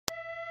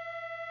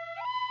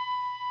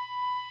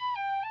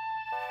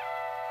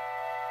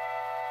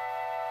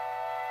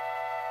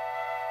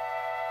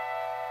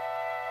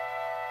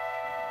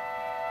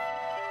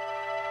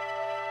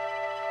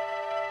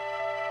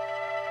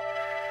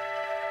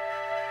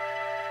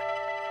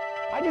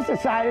I just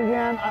decided,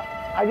 man,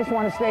 I just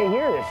want to stay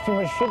here. There's too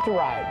much shit to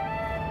ride.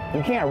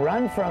 You can't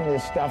run from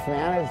this stuff,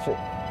 man.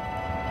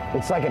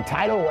 It's like a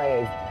tidal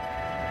wave.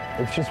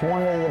 It's just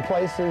one of the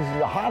places,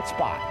 the hot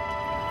spot.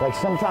 Like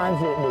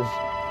sometimes it was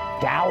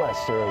Dallas,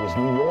 or it was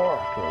New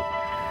York, or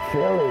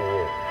Philly,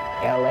 or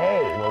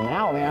LA. Well,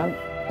 now, man,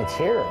 it's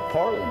here,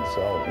 Portland.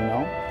 So, you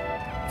know,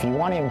 if you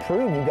want to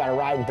improve, you got to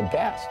ride with the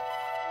best.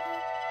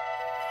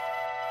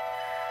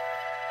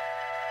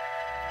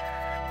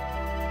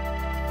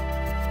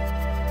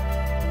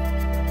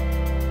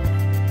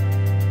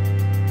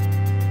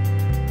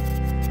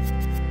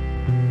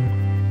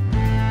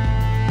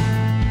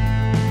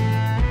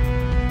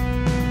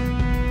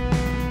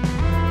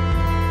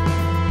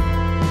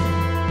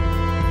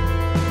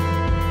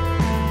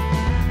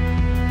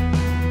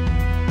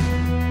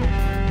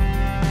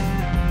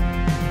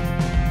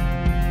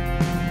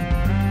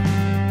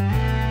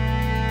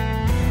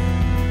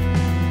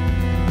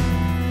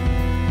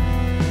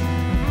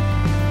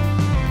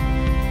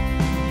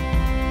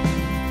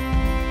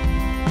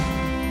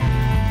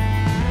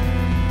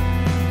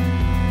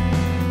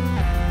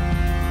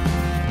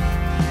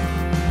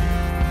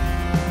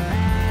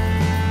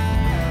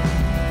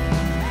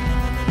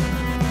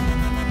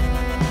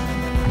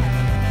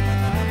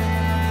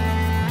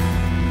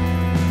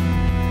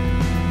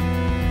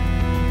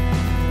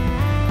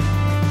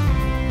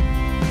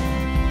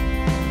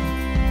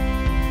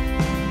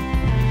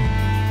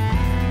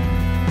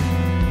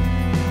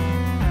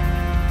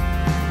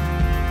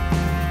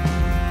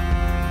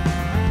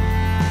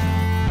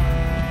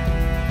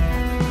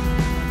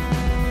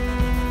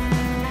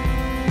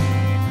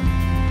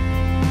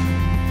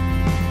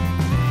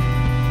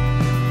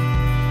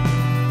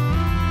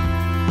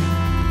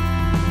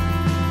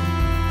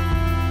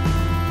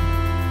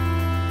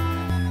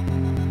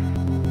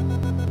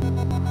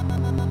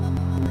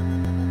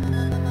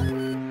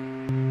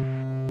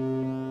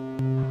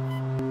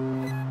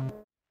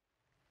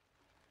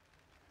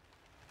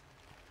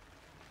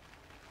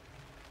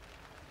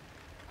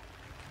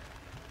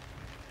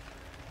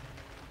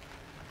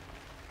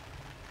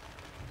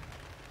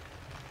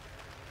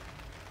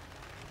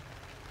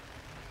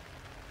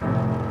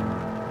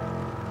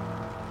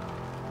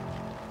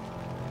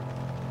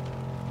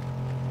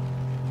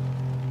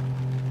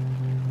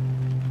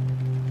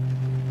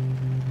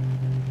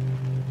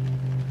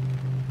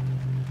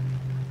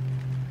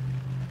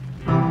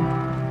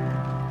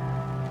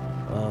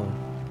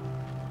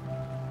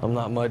 I'm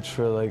not much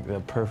for like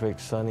the perfect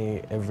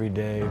sunny every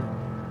day,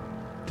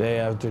 day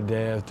after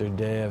day after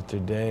day after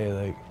day.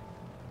 Like,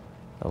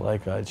 I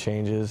like how it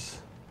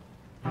changes.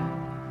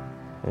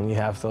 And you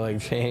have to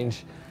like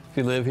change if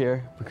you live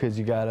here, because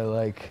you gotta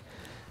like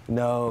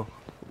know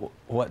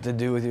what to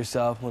do with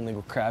yourself when the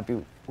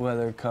crappy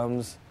weather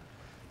comes.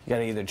 You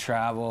gotta either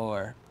travel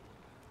or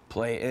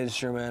play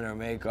instrument or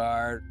make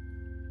art.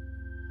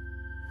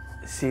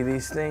 See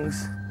these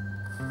things?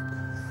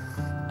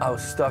 I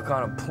was stuck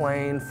on a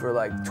plane for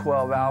like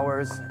 12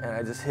 hours, and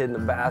I just hid in the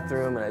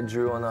bathroom and I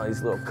drew on all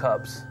these little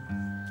cups.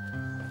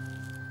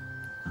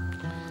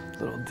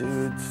 Little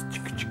dudes.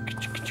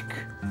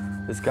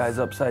 This guy's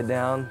upside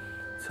down.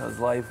 That's how his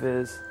life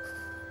is.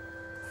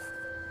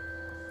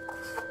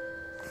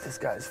 This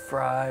guy's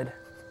fried.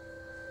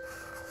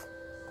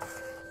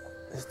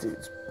 This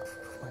dude's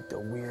like the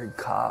weird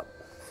cop.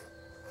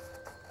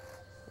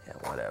 Yeah,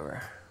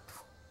 whatever.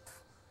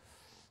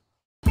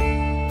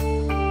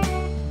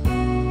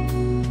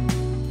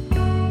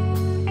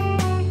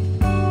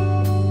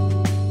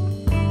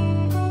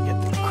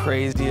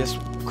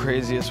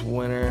 Craziest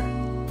winter,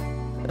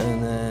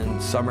 and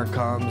then summer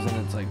comes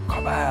and it's like,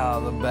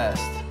 wow, the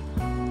best.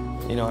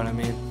 You know what I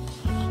mean?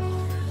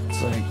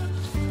 It's like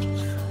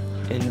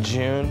in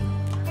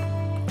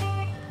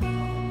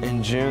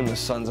June the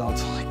sun's out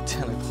till like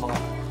 10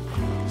 o'clock.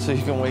 So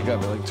you can wake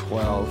up at like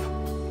 12.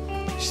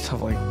 You just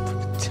have like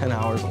 10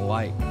 hours of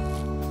light.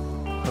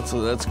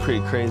 That's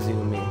pretty crazy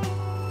to me.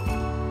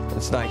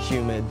 It's not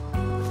humid.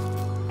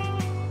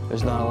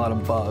 There's not a lot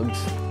of bugs.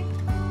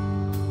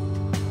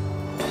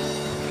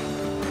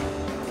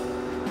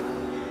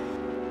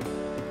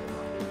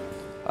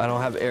 I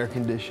don't have air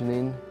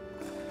conditioning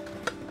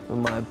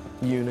in my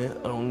unit.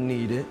 I don't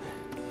need it.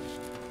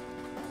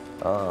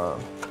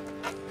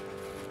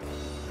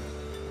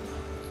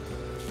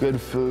 Good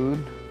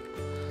food.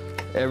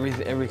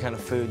 Every kind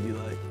of food you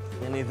like.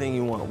 Anything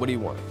you want. What do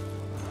you want?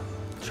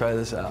 Try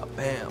this out.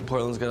 Bam!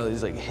 Portland's got all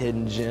these like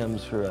hidden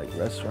gems for like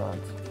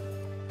restaurants.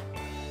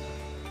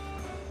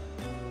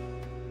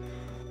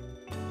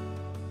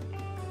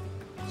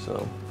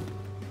 So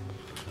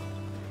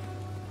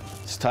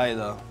it's tight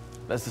though.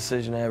 Best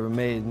decision I ever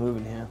made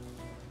moving here.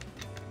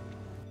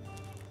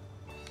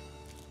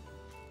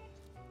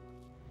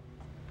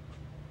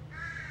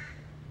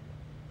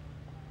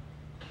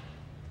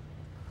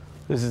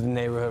 This is the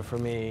neighborhood for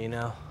me, you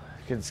know?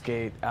 I could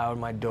skate out of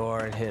my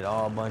door and hit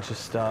a bunch of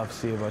stuff,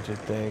 see a bunch of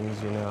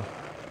things, you know?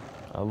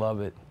 I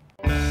love it.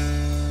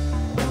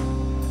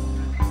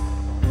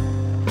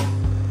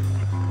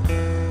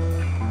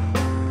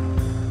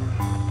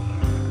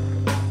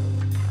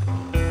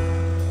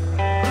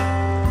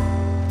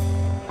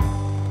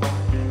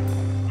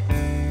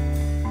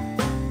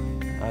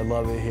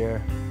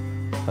 here.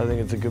 I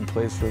think it's a good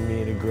place for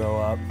me to grow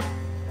up.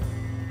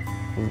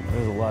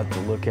 There's a lot to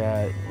look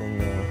at,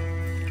 and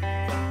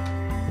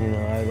you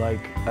know,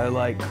 I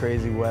like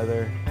crazy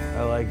weather.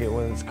 I like it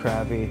when it's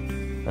crappy,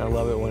 and I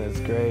love it when it's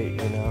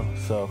great, you know,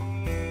 so.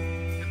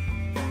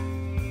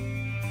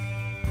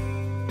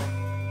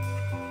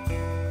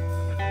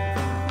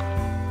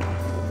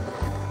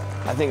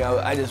 I think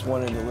I just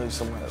wanted to live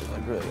somewhere that was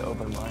like really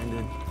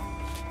open-minded,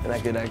 and I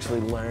could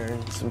actually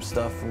learn some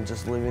stuff from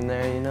just living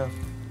there, you know?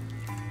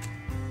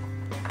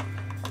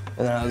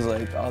 And then I was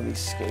like, all these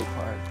skate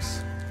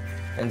parks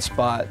and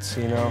spots,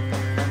 you know?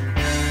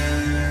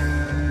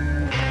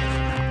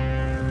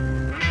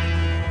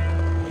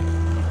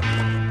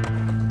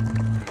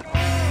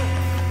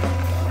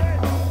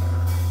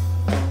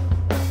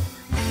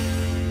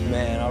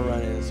 Man, I'll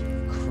run into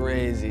some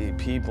crazy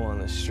people on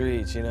the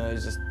streets, you know?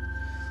 It's just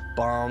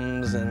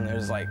bums, and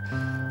there's like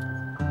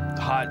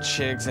hot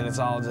chicks, and it's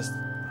all just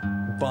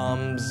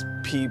bums,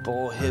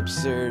 people,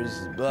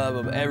 hipsters, blah,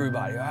 blah, blah,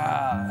 everybody,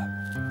 ah.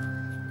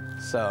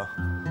 So,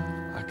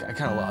 I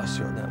kind of lost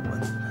you on that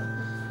one.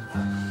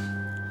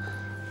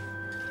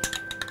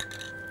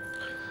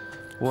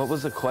 What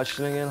was the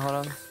question again?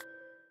 Hold on.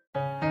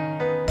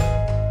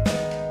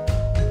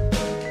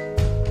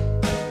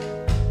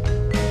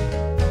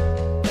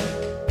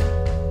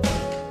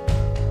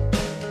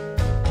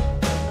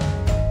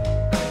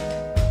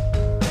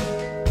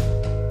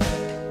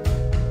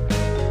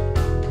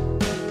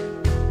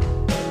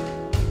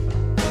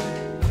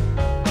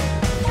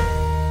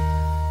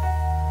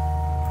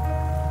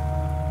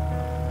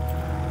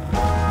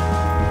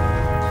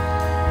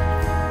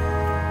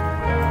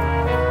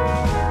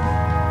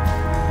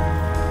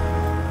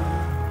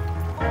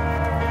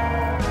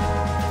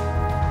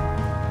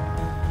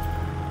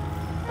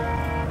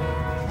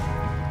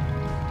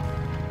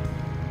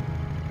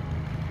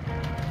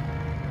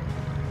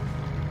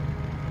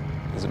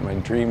 Is it my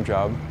dream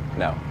job?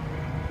 No.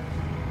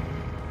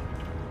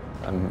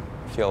 I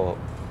feel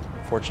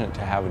fortunate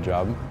to have a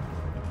job.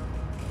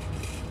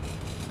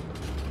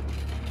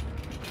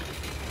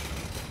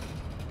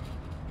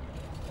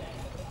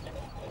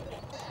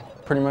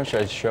 Pretty much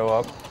I show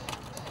up,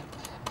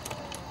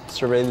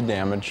 survey the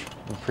damage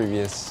the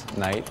previous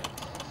night,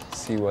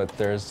 see what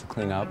there is to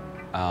clean up.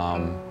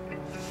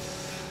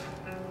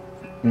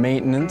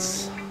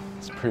 Maintenance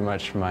is pretty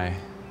much my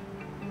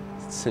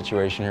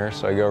situation here.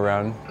 So I go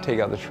around,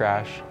 take out the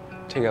trash,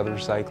 take out the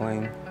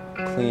recycling,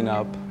 clean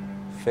up,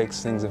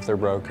 fix things if they're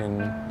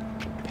broken,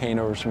 paint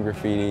over some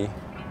graffiti.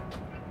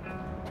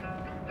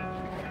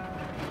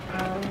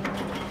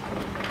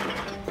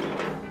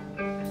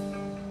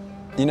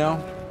 You know,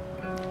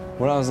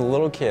 when I was a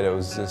little kid, it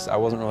was just, I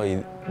wasn't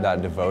really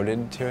that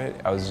devoted to it.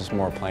 I was just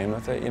more playing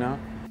with it, you know?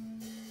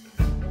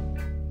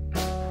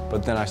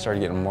 But then I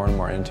started getting more and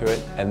more into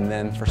it, and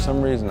then for some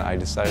reason I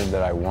decided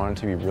that I wanted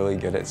to be really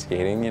good at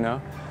skating, you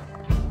know?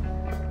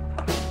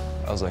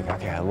 I was like,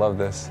 okay, I love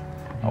this.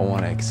 I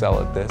want to excel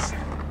at this.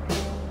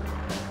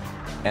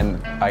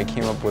 And I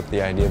came up with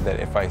the idea that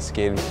if I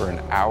skated for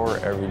an hour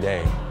every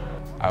day,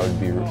 I'd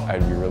be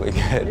really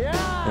good,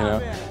 you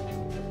know? Man.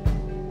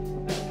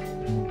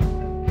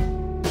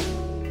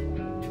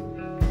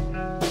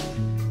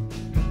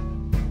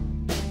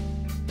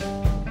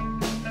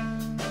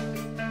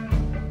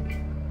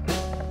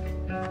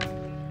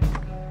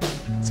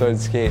 So I'd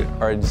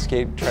try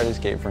to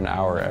skate for an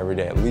hour every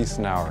day, at least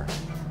an hour.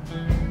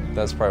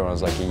 That's probably when I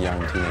was like a young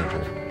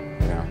teenager,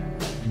 you know.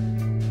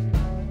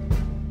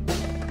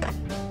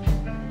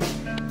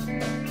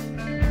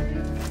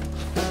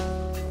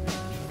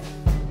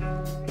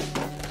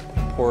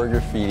 Poor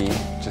graffiti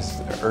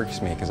just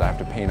irks me because I have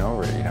to paint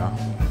over it, you know.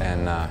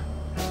 And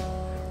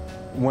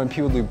when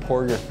people do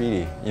poor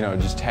graffiti, you know,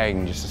 just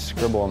tagging, just a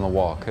scribble on the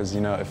wall, because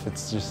you know, if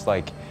it's just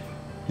like,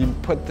 you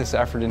put this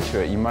effort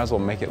into it, you might as well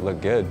make it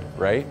look good,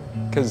 right?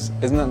 Because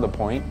isn't that the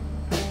point?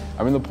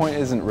 I mean, the point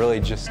isn't really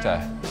just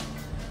to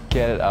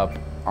get it up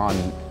on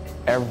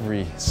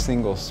every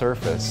single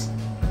surface.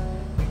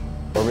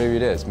 Or maybe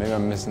it is, maybe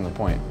I'm missing the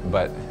point.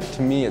 But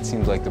to me, it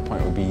seems like the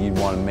point would be you'd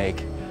want to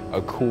make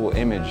a cool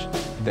image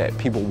that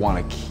people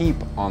want to keep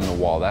on the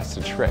wall. That's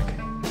the trick.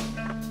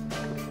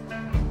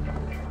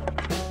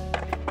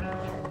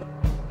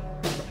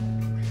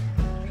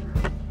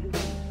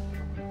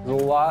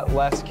 There's a lot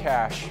less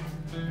cash.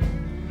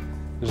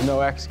 There's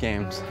no X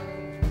Games.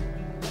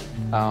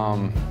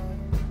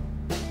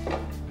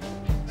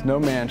 There's no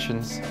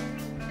mansions.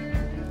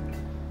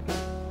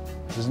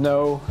 There's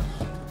no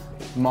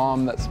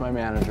mom that's my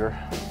manager.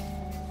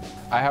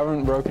 I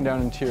haven't broken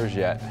down in tears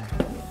yet,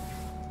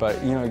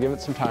 but you know, give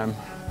it some time.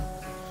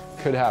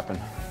 Could happen.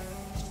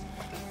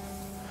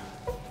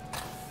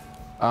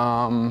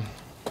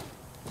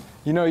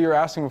 You know, you were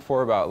asking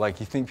before about,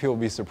 like, you think people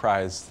will be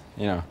surprised,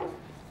 you know,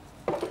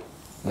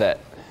 that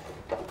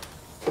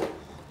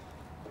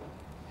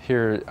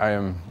here I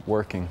am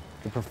working.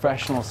 The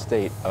professional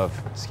state of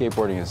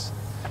skateboarding is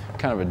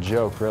kind of a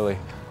joke, really.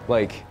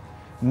 Like,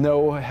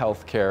 no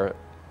health care,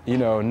 you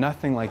know,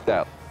 nothing like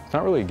that. It's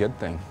not really a good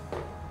thing.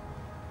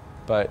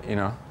 But, you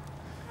know,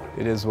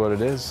 it is what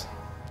it is.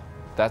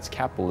 That's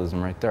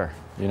capitalism right there,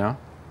 you know?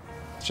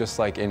 It's just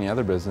like any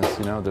other business,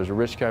 you know? There's a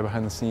rich guy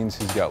behind the scenes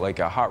who's got like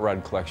a hot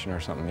rod collection or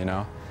something, you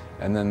know?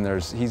 And then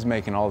he's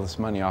making all this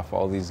money off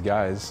all these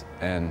guys,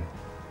 and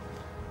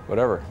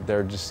whatever,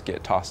 they're just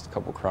get tossed a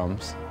couple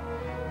crumbs.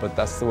 But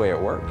that's the way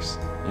it works,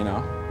 you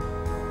know?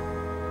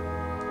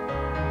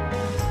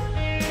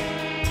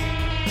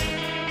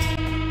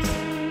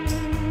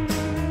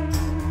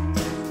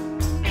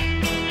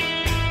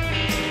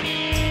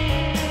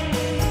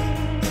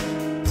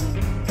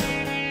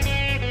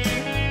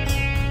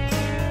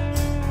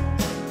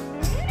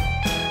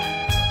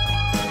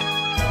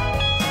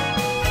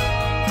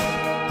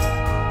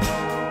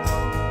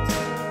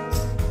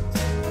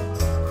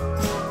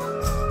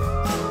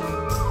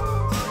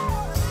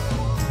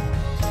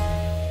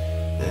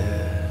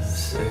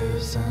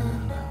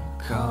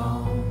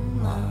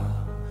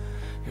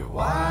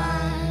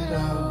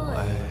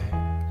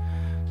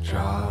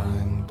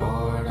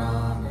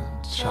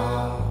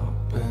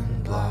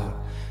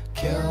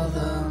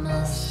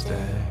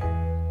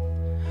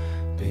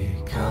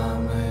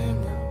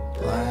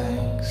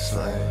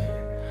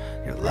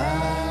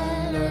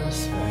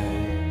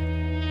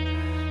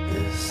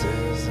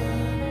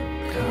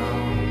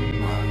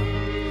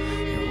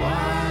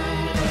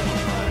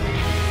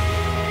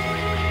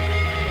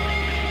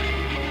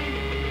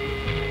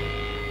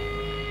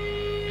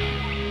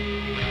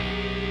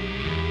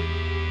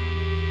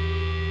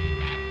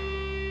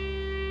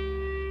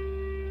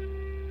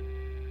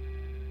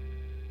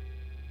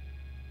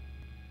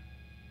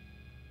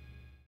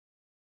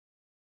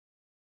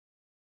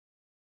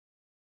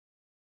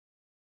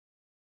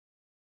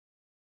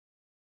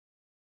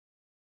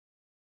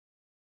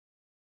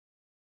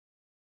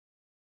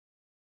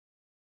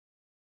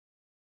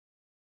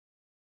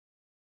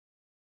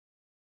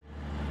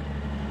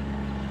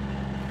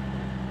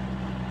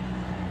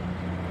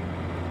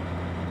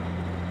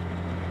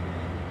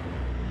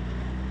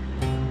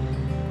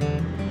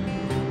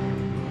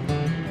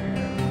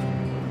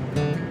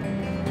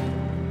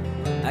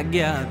 I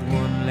got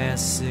one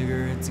last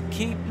cigarette to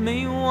keep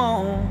me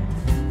warm,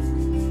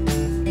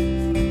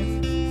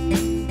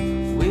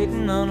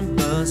 waiting on a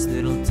bus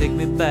that'll take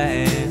me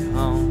back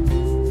home.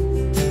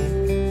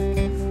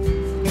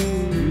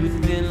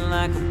 Rooted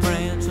like a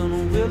branch on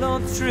a willow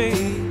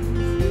tree,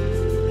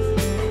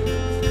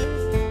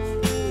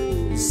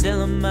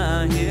 selling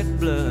my head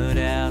blood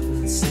out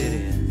in the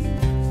city.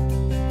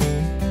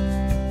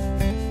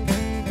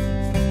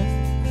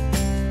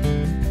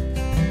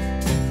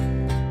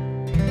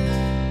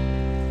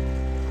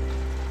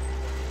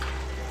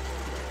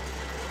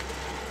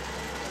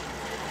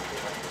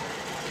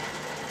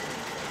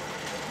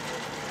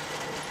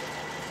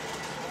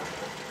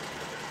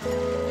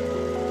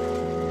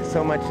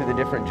 So much of the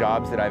different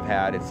jobs that I've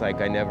had, it's like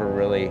you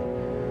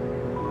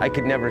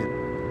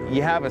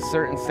have a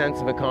certain sense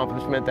of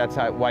accomplishment, that's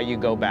why you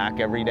go back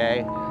every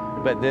day,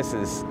 but this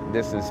is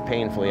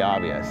painfully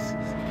obvious.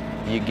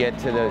 You get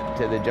to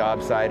the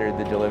job site or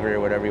the delivery or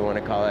whatever you want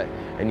to call it,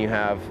 and you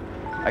have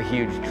a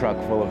huge truck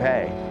full of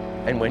hay,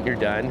 and when you're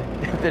done,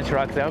 the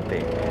truck's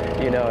empty.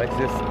 You know, it's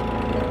just,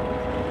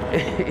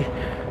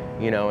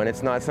 you know, and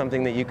it's not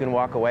something that you can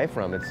walk away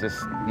from. It's just,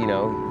 you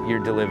know,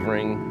 you're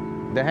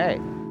delivering the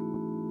hay.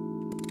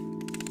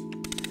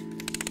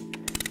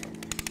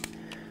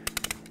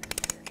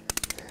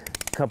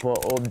 Couple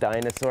of old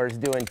dinosaurs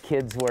doing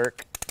kids'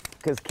 work,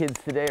 because kids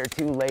today are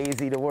too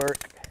lazy to work.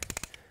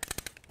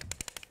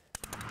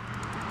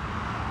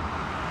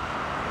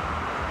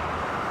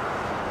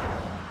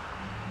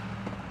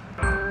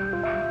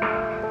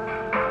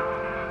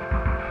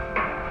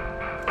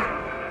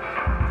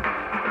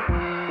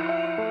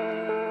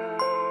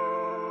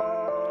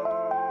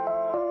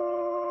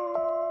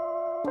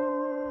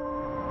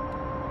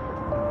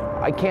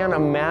 I can't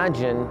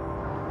imagine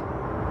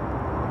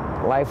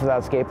life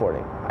without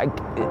skateboarding.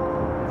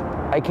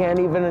 I can't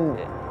even,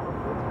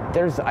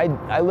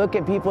 I look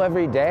at people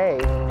every day,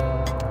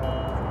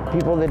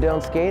 people that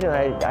don't skate,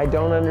 and I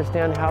don't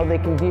understand how they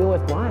can deal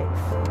with life.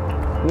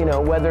 You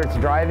know, whether it's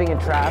driving in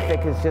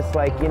traffic, it's just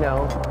like, you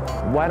know,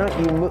 why don't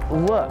you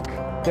look,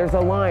 there's a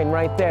line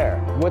right there.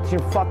 What's your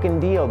fucking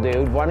deal,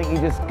 dude? Why don't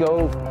you just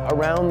go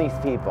around these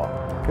people?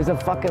 There's a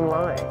fucking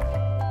line.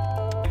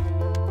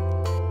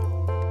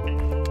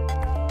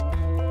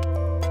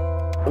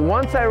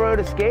 Once I rode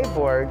a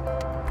skateboard,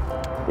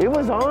 it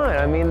was on.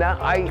 I mean,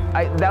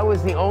 that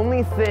was the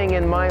only thing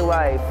in my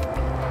life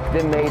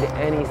that made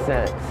any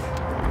sense,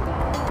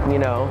 you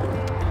know?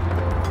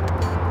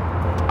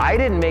 I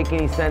didn't make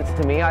any sense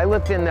to me. I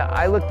looked in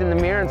the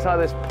mirror and saw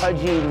this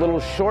pudgy little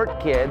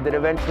short kid that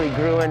eventually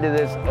grew into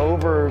this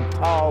over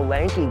tall,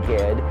 lanky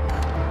kid,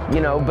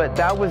 you know, but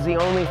that was the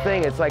only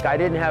thing. It's like I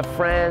didn't have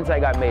friends. I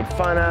got made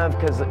fun of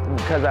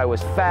because I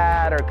was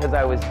fat, or because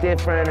I was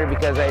different, or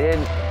because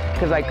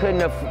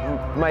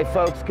my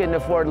folks couldn't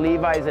afford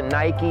Levi's and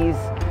Nikes.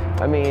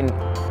 I mean,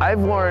 I've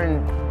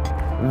worn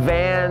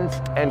Vans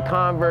and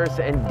Converse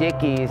and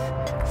Dickies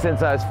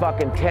since I was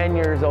fucking 10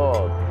 years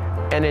old.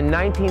 And in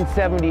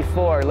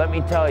 1974, let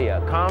me tell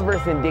you,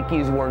 Converse and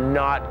Dickies were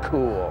not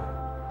cool.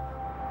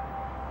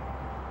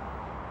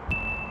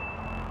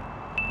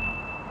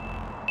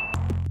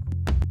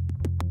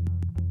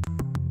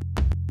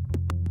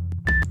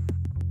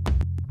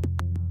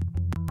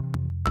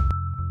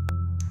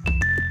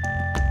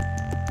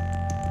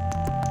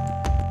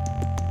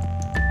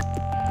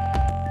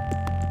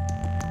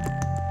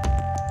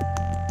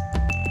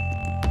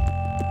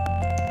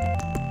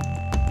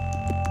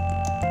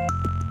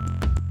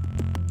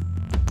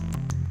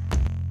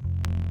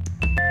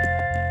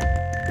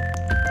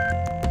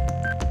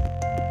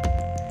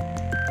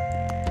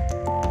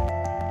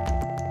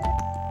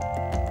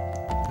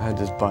 I had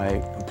this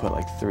bike, I put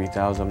like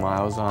 3,000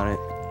 miles on it.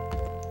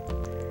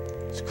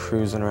 Just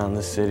cruising around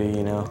the city,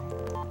 you know,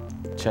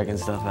 checking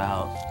stuff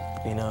out,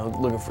 you know,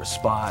 looking for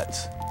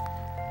spots.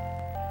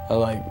 I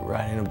like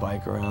riding a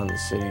bike around the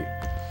city.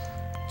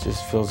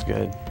 Just feels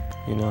good,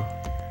 you know,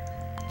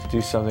 to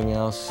do something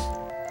else.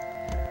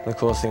 The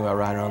coolest thing about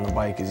riding on the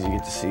bike is you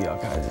get to see all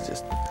kinds of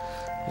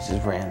it's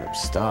just random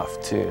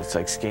stuff too. It's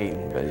like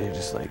skating, but you're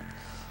just like,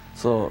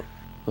 it's a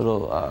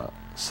little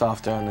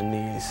softer on the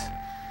knees.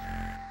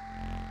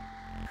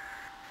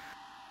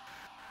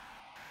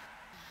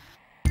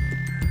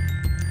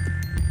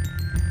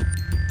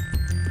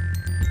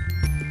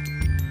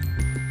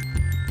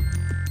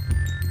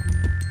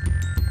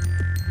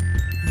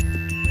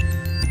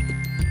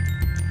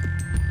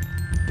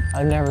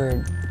 I've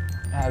never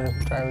had a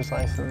driver's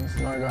license,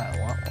 nor do I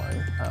want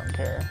one. I don't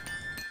care.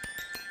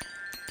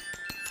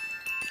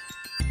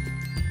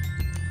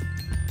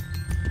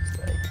 It's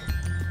like,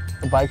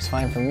 the bike's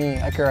fine for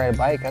me. I can ride a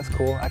bike, that's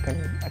cool. I can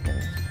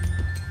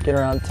get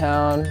around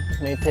town,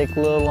 may take a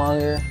little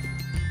longer.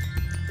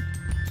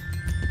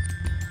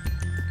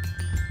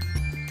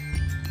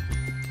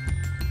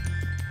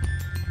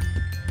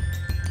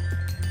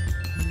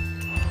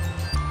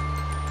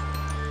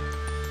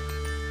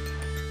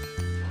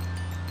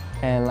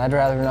 And I'd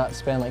rather not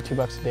spend like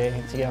 $2 a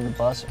day to get on the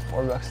bus,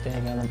 or $4 a day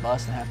to get on the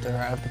bus and have to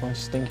ride with a bunch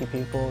of stinky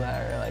people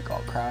that are like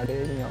all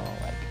crowded, you know,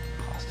 like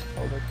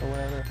claustrophobic or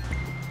whatever.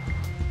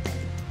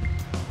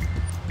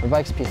 My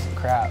bike's a piece of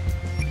crap.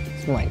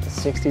 It's from like the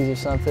 60s or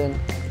something,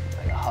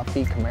 like a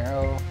Huffy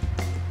Camaro.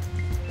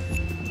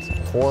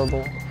 It's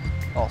horrible,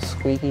 all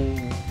squeaky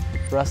and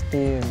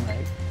rusty and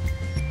like,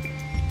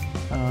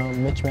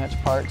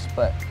 mismatched parts,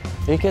 but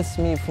it gets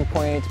me from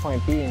point A to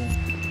point B.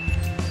 And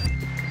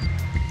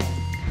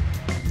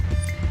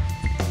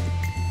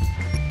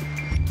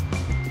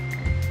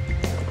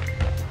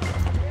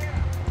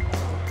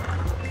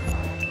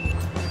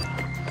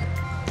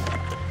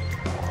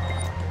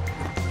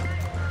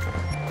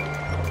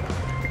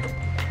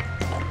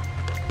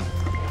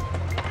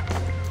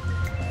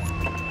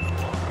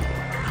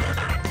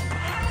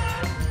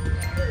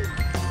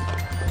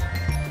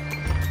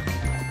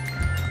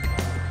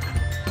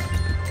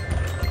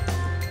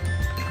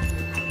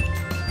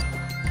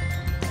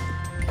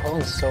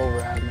Portland's so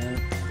rad,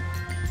 man.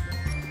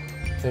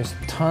 There's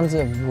tons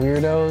of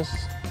weirdos,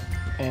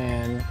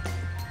 and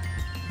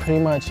pretty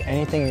much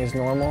anything is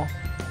normal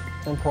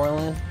in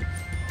Portland.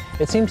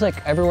 It seems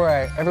like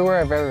everywhere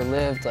I've ever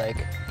lived,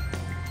 like,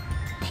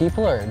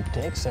 people are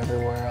dicks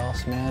everywhere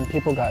else, man.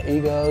 People got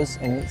egos,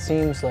 and it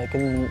seems like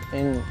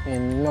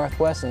in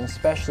Northwest, and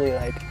especially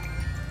like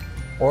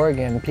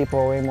Oregon, people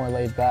are way more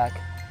laid back.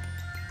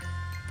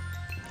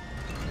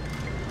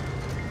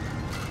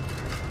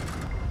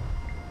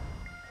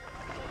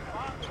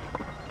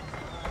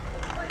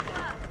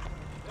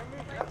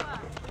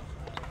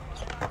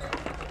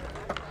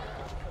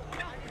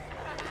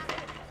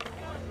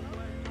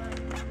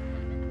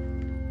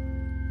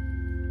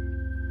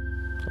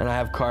 And I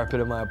have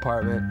carpet in my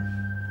apartment,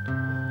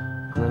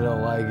 and I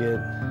don't like it.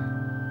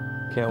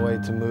 Can't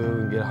wait to move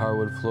and get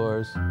hardwood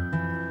floors,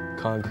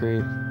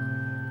 concrete.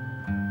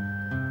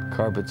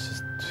 Carpet's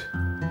just,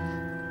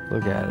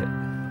 look at it.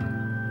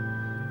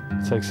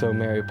 It's like so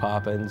Mary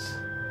Poppins,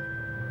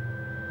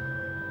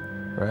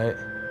 right?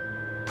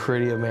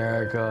 Pretty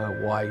America,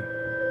 white,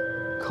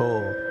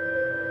 cold.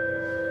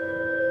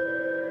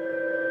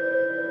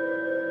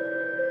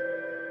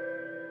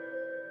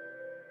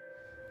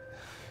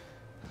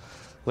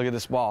 Look at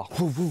this ball.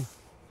 Woo, woo.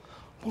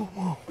 Woo,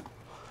 woo.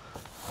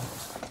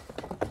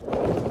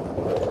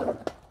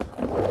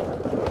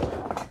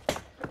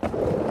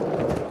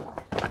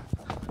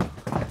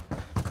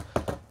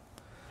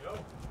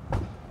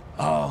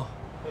 Oh,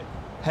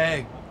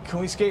 hey, can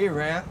we skate your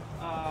ramp?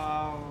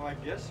 I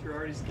guess you're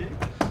already skating.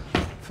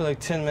 For like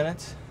 10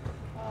 minutes.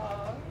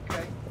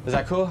 Okay. Is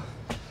that cool?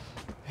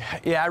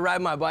 Yeah, I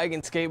ride my bike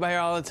and skate by here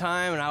all the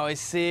time, and I always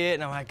see it,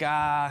 and I'm like,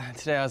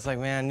 today I was like,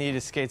 man, I need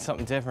to skate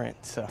something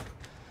different, so.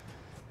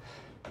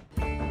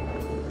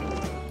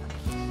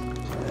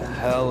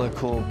 Hella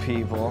cool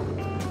people.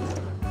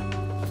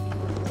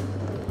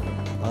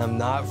 I'm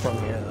not from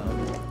here,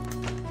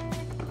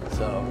 though.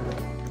 So,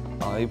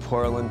 all you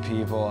Portland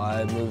people,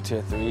 I moved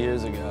here 3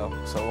 years ago,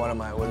 so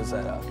what is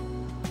that?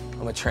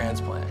 I'm a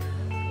transplant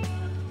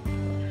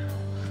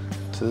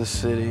to the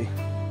city,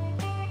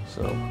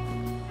 so.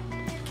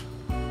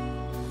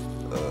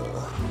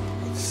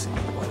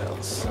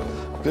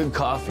 Good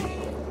coffee.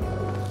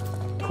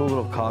 Cool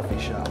little coffee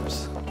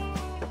shops.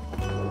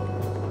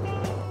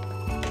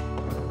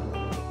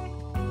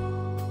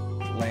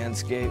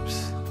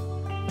 Landscapes.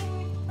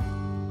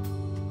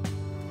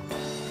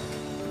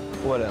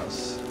 What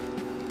else?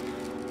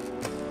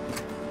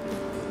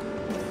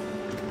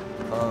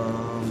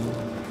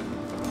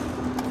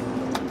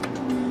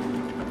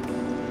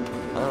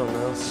 I don't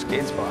know,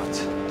 skate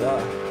spots,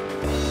 duh.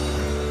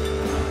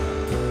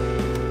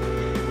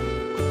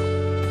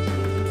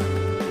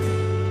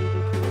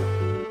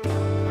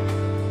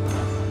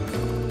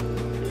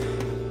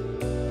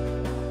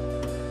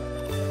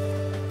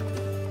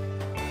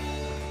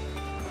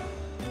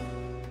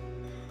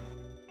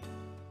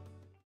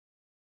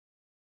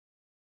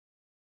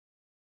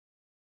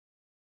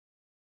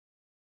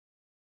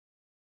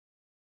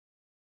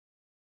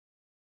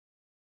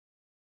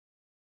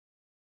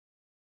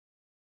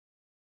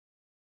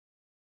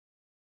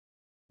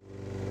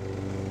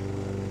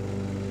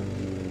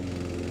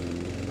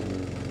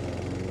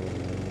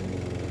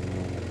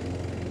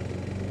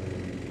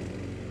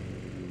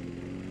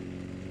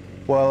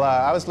 Well,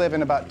 I was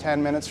living about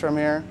 10 minutes from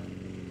here,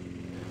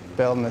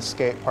 building the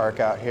skate park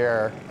out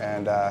here,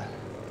 and I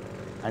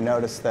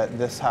noticed that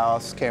this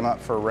house came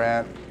up for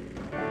rent,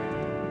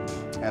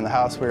 and the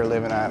house we were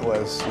living at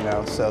was, you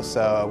know,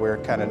 so-so. We were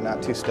kind of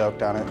not too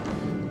stoked on it.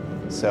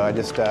 So I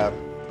just put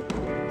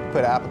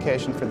an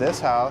application for this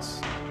house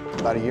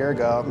about a year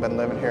ago. I've been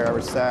living here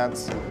ever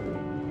since,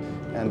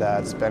 and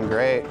it's been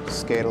great.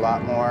 Skate a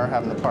lot more,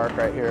 having the park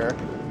right here.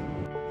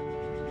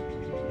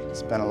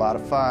 It's been a lot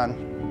of fun,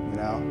 you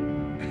know.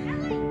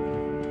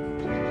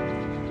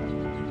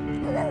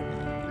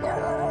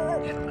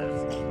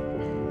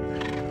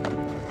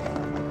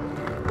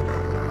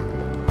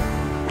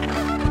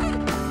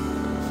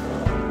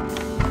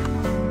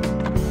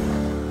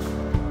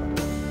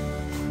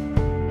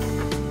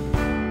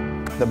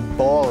 The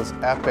bowl is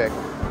epic.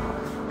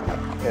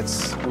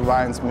 It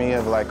reminds me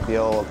of like the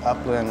old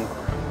Upland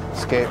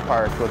skate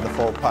park with the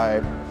full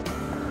pipe,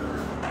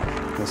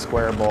 the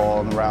square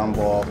bowl and the round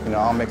bowl, you know,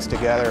 all mixed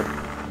together.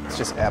 It's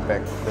just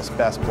epic. This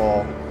best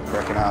bowl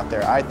working out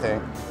there, I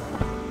think.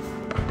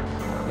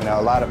 You know,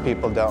 a lot of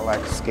people don't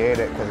like to skate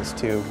it because it's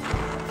too,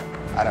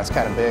 I don't know, it's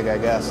kind of big, I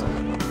guess.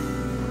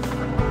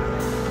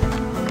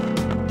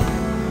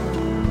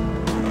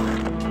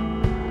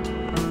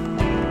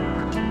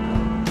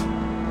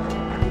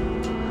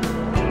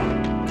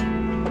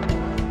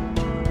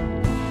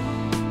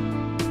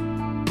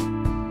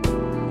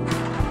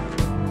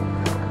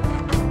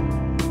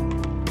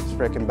 It's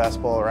freaking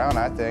best bowl around,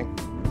 I think.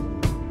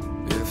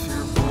 If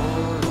you're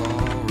bored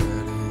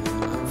already,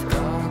 I've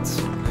got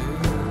some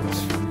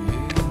news for you.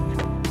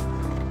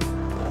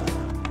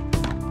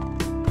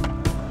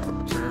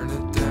 Turn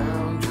it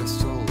down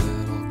just a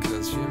little,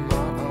 'cause you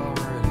might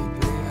already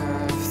be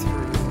half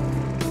through.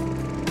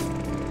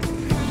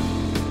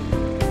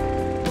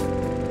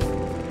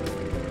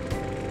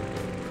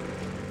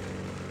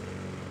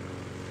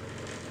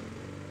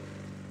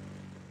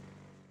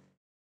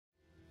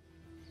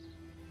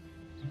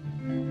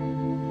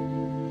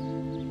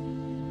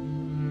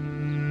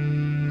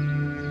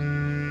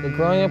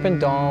 Growing up in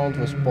Donald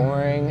was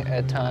boring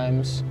at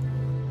times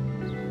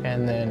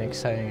and then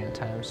exciting at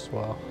times as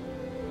well.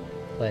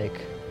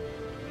 Like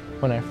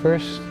when I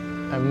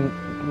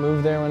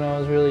moved there when I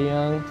was really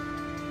young.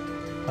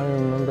 I don't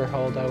remember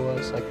how old I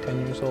was, like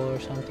 10 years old or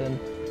something.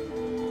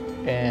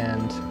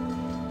 And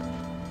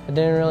I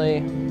didn't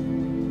really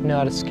know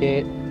how to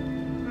skate,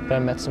 but I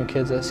met some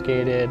kids that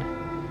skated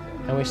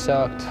and we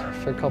sucked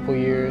for a couple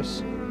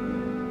years.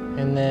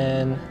 And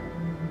then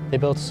they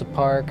built us a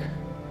park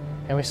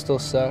and we still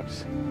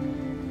sucked.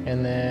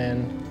 And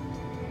then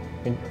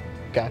we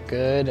got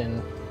good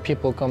and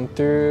people come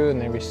through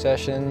and there were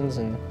sessions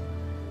and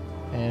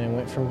it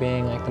went from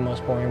being like the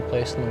most boring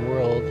place in the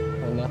world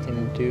with nothing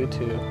to do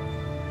to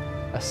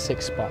a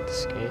sick spot to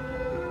skate.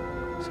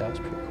 So that was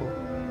pretty cool.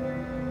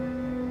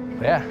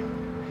 But yeah,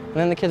 and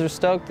then the kids were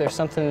stoked. There's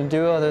something to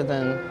do other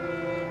than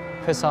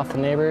piss off the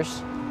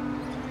neighbors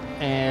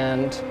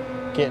and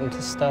get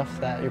into stuff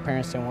that your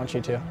parents didn't want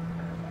you to.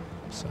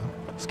 So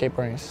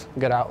skateboarding is a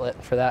good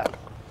outlet for that.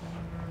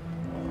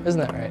 Isn't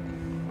that right?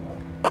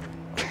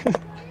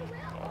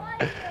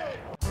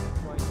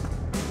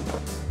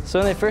 So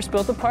when they first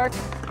built the park,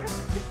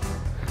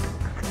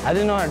 I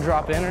didn't know how to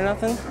drop in or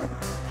nothing.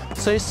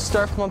 So I used to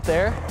start from up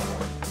there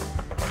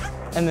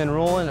and then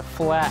roll into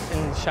flat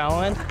in the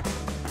shallow end,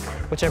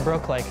 which I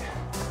broke like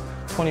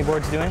 20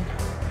 boards doing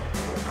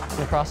in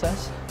the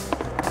process.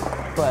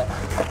 But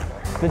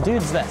the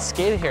dudes that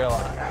skated here a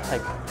lot,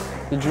 like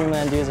the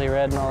Dreamland dudes I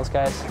read and all those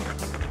guys,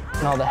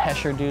 and all the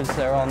Hesher dudes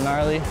that are all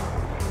gnarly,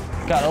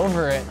 got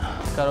over it.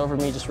 Got over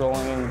me just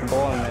rolling into the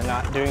bowl and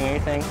not doing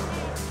anything.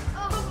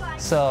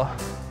 So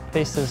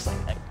they just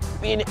like,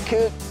 beat it,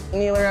 coot,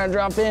 kneel around,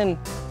 drop in.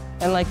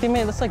 And like they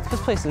made this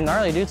place is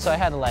gnarly, dude. So I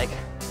had to like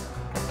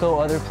go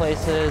other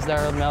places that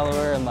were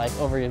mellower and like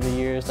over the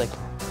years, like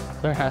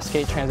learn how to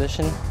skate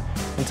transition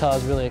until I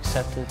was really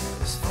accepted.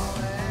 Is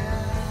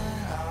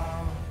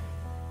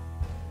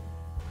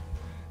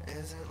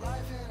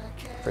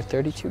For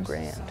 32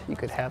 grand, you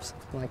could have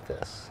something like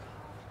this.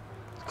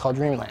 It's called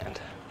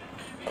Dreamland.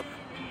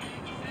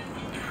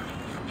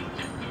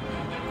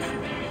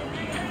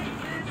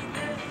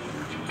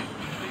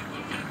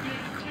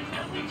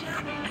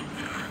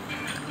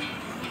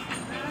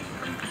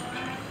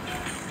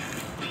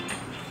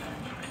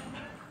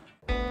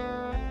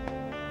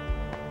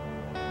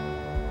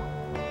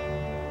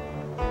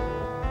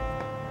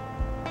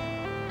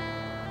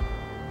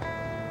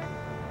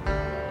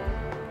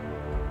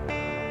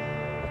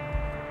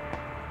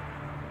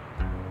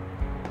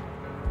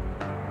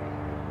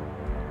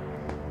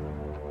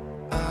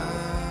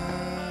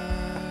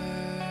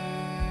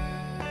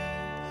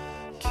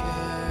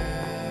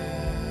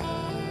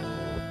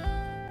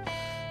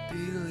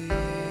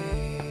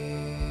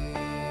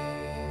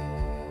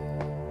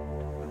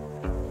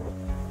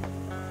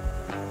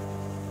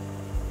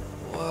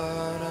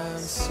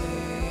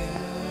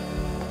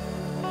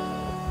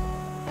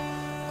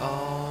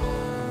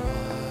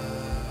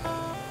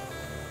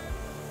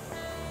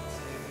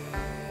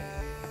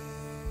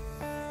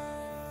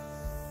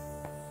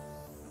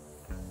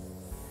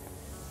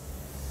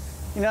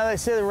 You know, they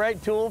say the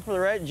right tool for the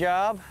right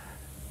job.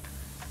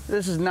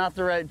 This is not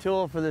the right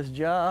tool for this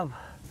job.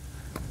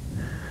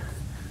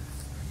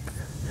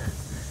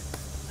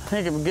 I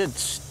think of a good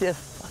stiff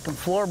fucking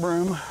floor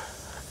broom.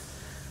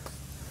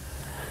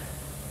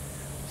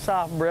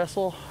 Soft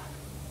bristle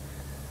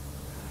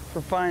for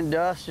fine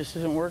dust just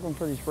isn't working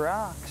for these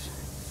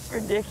rocks.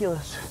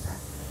 Ridiculous.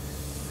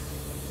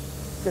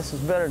 Guess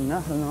it's better than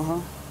nothing though,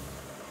 huh?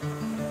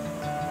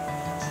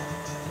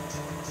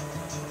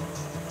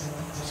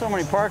 So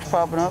many parks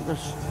popping up.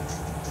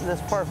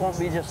 This park won't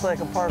be just like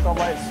a park all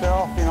by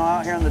itself, you know,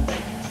 out here in the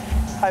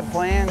high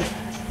plains.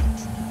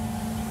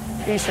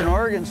 Eastern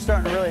Oregon's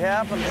starting to really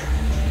happen,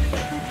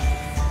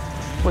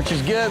 which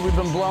is good. We've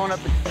been blowing up,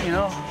 you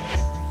know,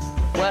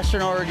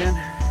 Western Oregon,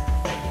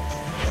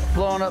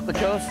 blowing up the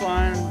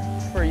coastline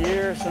for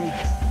years, and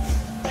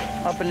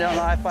up and down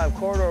the I-5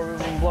 corridor we've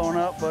been blowing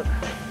up, but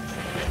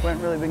we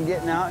haven't really been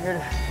getting out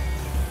here.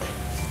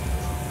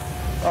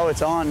 Oh,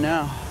 it's on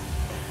now.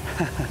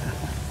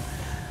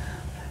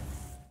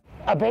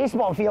 A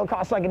baseball field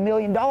costs like $1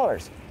 million.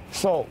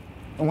 So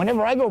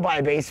whenever I go by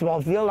a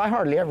baseball field, I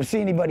hardly ever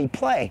see anybody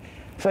play.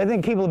 So I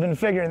think people have been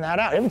figuring that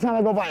out. Every time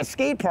I go by a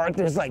skate park,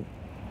 there's like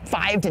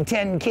 5 to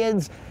 10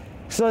 kids.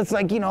 So it's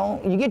like, you know,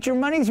 you get your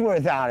money's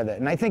worth out of it.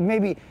 And I think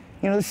maybe,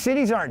 you know, the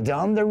cities aren't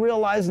dumb. They're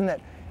realizing that,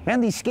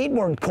 man, these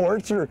skateboard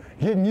courts are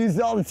getting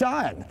used all the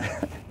time.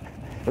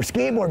 Or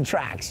skateboard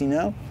tracks, you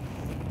know?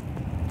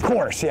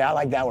 Course, yeah, I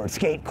like that word,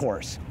 skate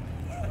course.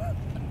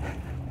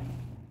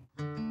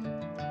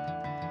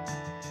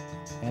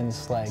 And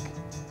it's like,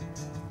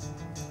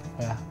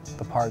 yeah,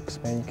 the parks,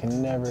 man, you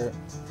can never,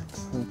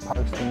 the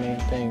parks the main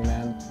thing,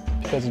 man.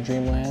 Because of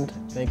Dreamland,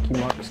 thank you,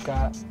 Mark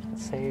Scott,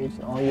 Sage,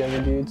 and all you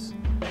other dudes.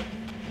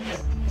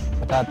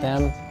 Without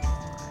them,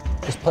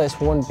 this place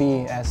wouldn't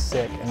be as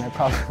sick, and I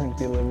probably wouldn't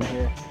be living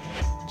here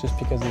just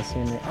because of the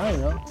scenery. I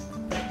don't know.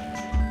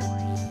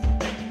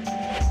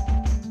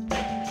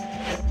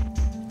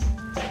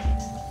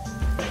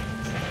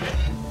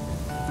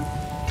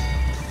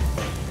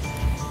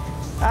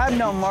 I've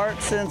known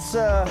Mark since we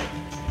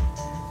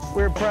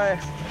were probably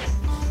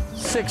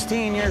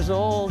 16 years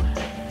old,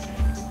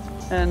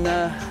 and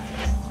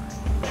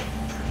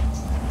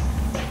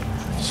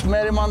just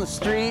met him on the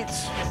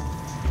streets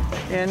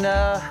in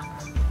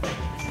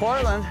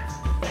Portland,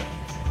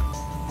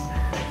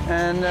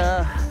 and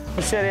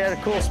he said he had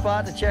a cool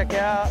spot to check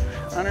out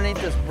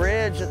underneath this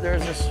bridge. That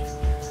there's this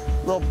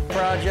little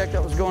project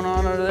that was going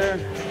on over there.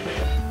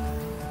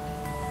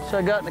 So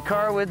I got in the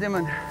car with him,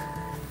 and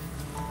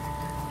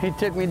he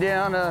took me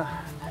down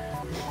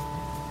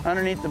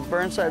underneath the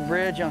Burnside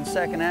Bridge on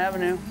 2nd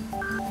Avenue.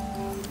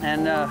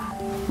 And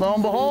lo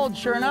and behold,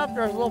 sure enough,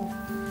 there was a little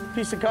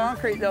piece of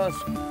concrete that was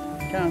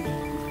kind of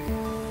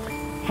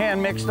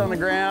hand mixed on the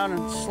ground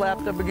and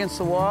slapped up against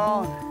the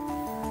wall.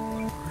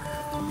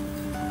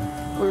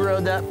 We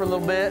rode that for a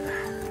little bit.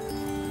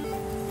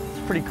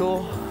 It's pretty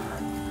cool.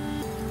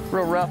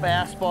 Real rough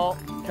asphalt,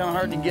 kind of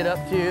hard to get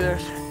up to.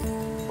 There's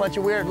a bunch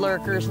of weird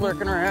lurkers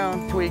lurking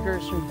around,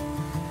 tweakers.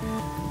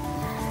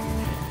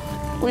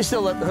 We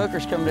still let the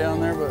hookers come down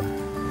there, but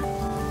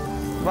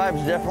the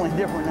vibe's definitely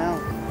different now.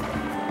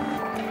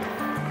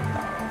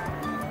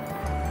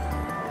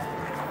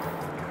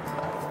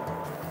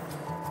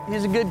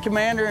 He's a good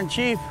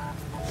commander-in-chief.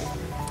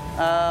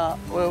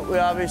 We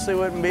obviously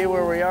wouldn't be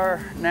where we are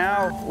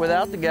now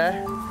without the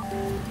guy.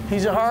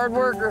 He's a hard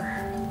worker.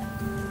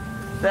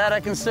 That I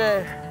can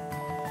say.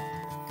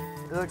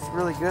 It looks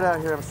really good out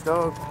here. I'm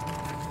stoked.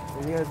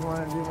 If you guys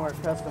want to do more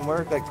custom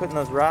work, like putting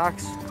those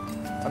rocks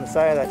on the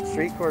side of that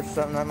street course or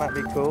something, that might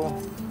be cool.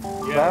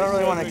 Yeah, but I don't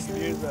really want to.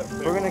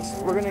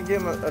 We're gonna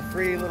give him a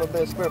free little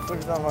bit of square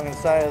footage along the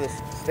side of the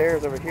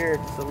stairs over here.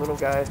 Just a little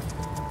guy,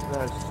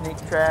 then a sneak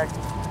track,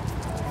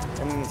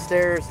 and then the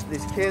stairs.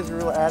 These kids are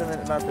real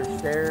adamant about their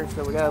stairs,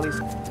 so we got at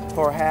least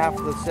pour half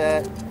of the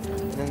set,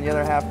 and then the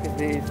other half could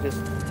be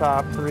just the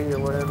top 3 or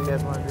whatever you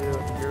guys want to do,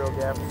 a zero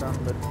gap or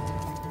something. But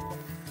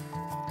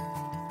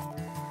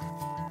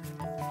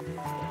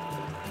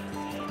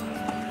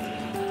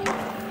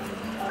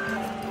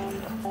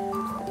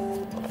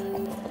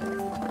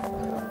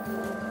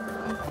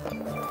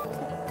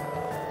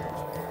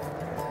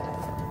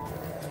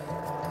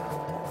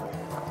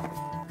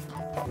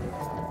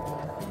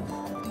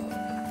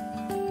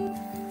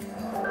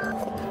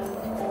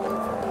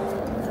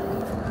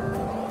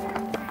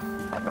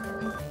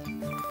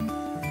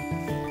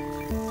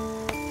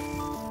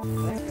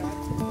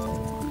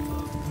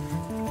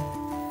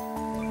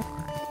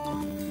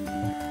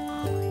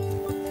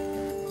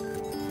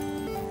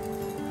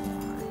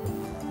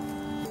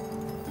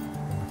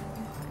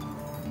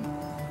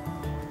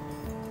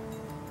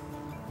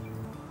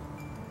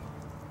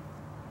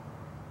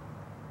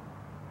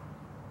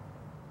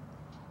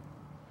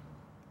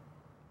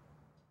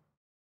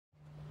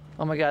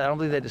Oh my God, I don't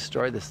believe they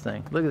destroyed this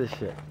thing. Look at this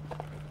shit.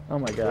 Oh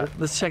my God.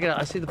 Let's check it out.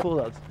 I see the pool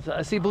though.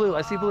 I see blue,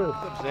 I see blue.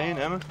 What's up, Zane,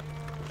 Emma?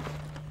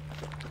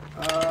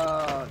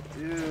 Oh,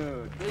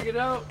 dude. Dig it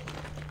out.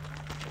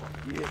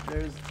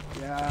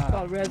 Yeah. It's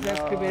called Res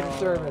Excavator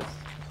Service.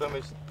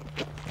 Somebody's...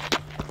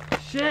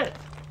 Shit!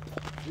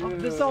 Dude.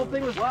 This whole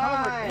thing was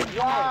covered.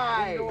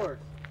 Why?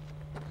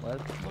 What?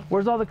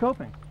 Where's all the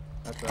coping?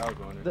 That's what I was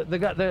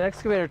wondering. The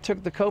excavator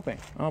took the coping.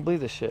 I don't believe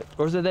this shit.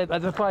 Or is it they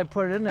probably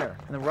put it in there,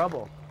 in the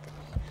rubble.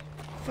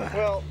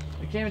 Well,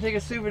 you can't even take a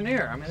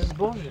souvenir. I mean, this is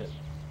bullshit.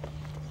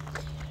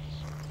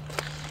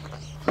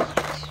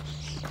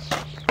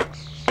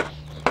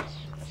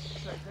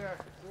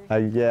 I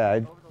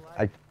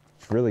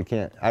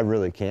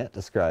really can't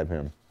describe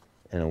him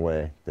in a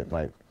way that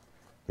might,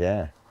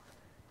 yeah,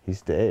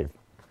 he's Dave.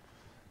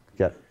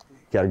 Got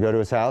to go to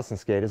his house and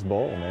skate his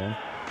bowl, man.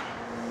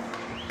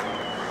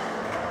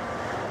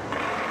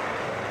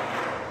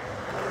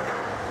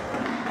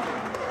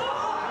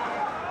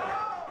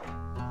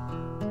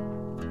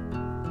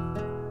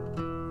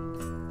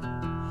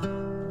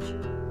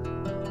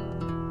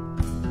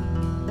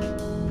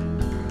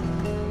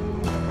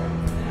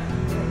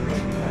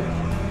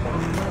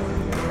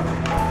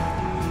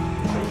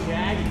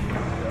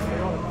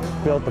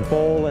 Built a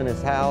bowl in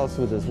his house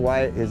with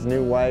his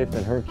new wife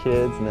and her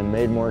kids, and then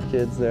made more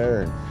kids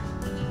there.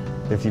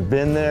 And if you've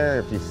been there,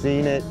 if you've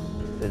seen it,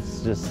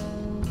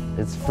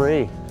 it's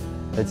free.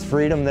 It's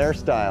freedom their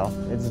style.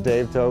 It's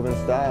Dave Tobin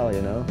style,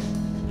 you know?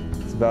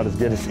 It's about as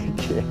good as it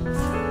gets.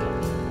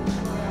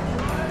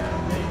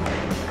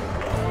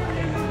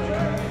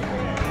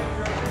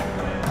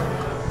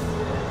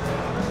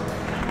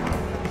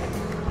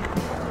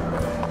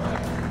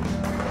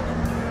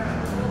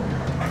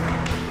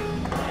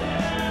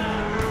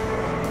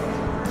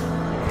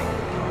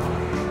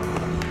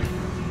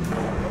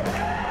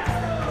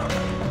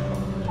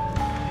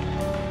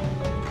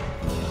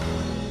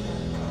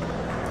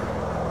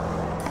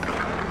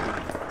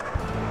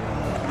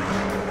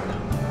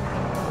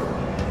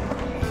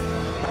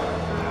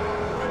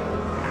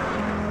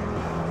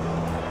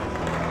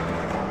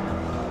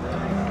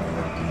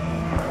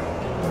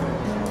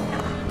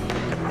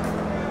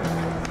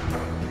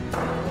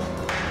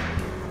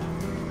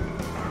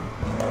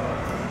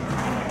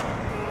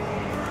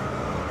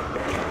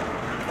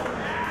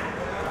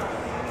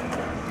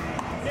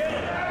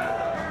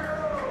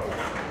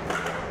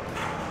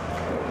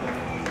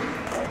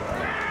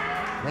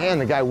 Man,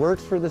 the guy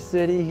works for the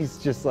city. He's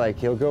just like,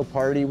 he'll go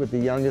party with the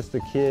youngest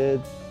of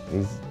kids.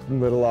 He's a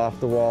little off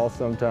the wall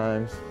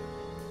sometimes.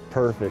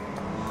 Perfect.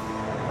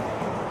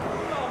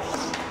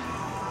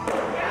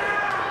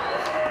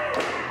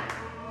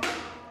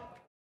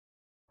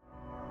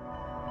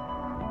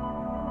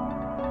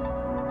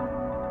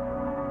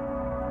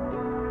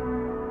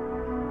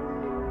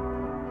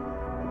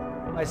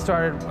 I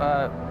started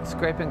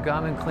scraping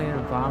gum and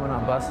cleaning vomit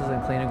on buses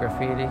and cleaning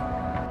graffiti.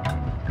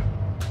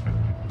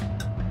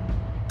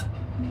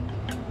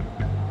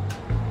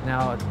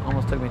 Now it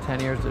almost took me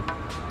 10 years to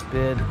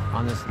bid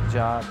on this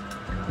job.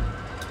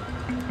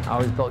 I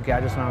always built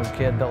gadgets when I was a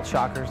kid, built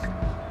shockers.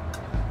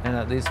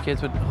 And these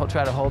kids would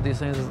try to hold these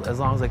things as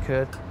long as they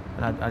could.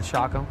 And I'd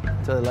shock them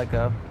until they let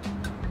go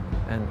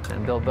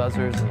and build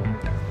buzzers. And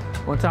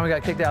one time I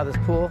got kicked out of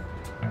this pool,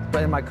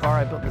 but in my car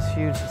I built this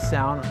huge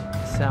sound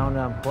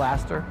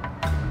blaster.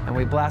 And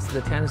we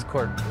blasted the tennis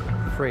court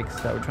freaks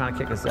that were trying to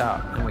kick us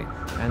out.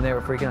 And they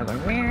were freaking out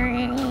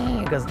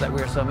going, because we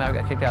were so mad we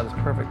got kicked out of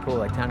this perfect pool,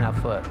 like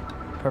 10.5 foot,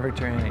 perfect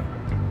terrain,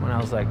 when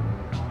I was like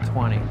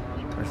 20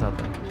 or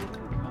something.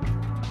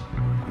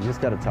 You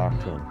just got to talk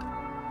to him.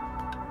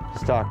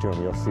 Just talk to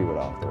him, you'll see what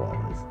off the wall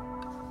is.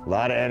 A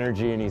lot of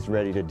energy and he's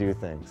ready to do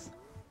things.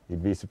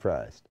 You'd be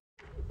surprised.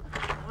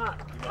 Come on,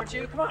 aren't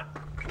you? Come on.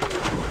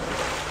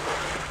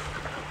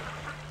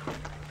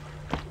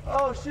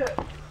 Oh, shit.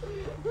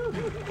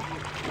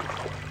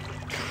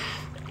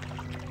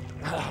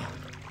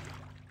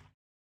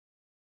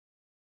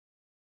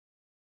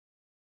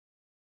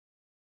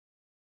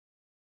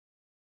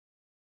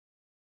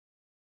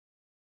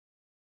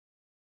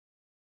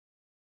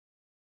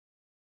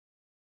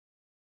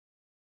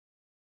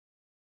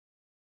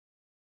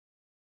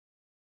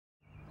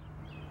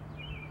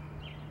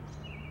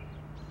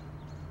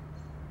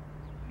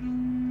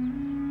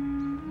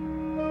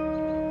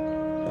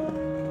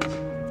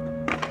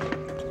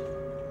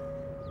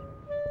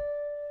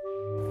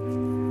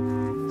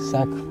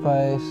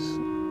 Sacrifice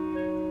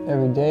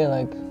every day,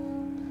 like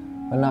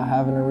by not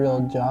having a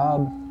real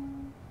job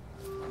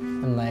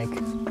and like,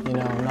 you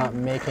know, not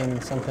making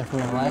something for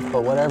my life,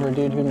 but whatever,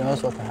 dude, who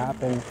knows what could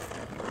happen,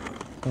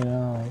 you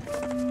know, like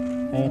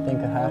anything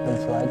could happen,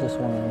 so I just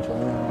want to enjoy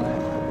my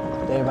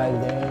life day by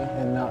day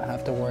and not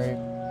have to worry.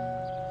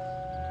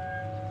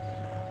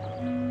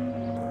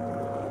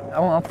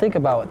 I'll think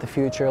about the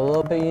future a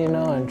little bit, you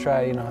know, and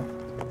try, you know,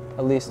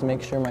 at least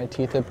make sure my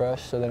teeth are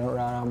brushed so they don't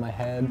rot on my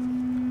head.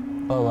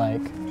 But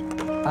like,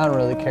 I don't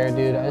really care,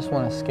 dude. I just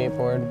want to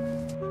skateboard.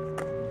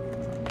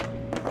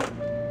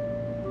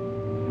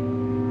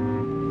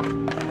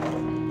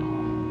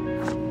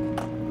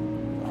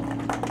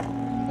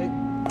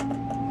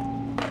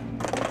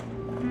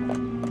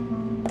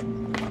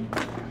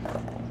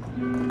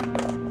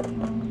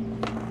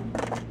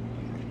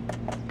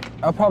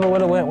 I probably would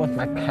have went with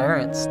my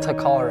parents to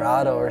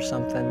Colorado or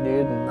something,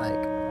 dude, and like,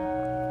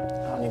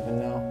 I don't even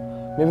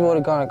know. Maybe would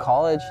have gone to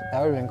college.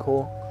 That would have been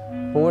cool.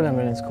 But wouldn't have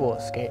been as cool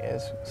as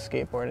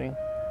skateboarding.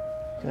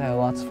 Cause I had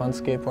lots of fun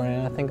skateboarding,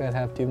 and I think I'd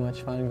have too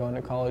much fun going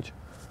to college.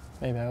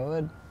 Maybe I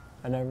would.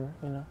 I never,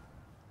 you know.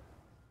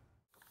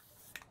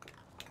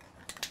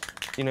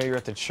 You know, you're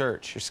at the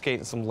church. You're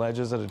skating some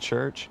ledges at a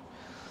church,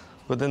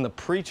 but then the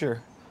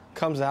preacher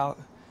comes out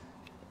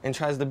and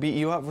tries to beat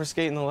you up for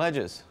skating the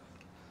ledges.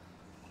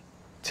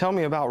 Tell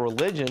me about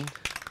religion.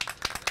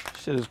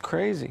 Shit is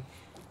crazy.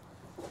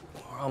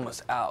 We're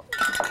almost out.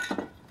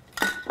 Damn,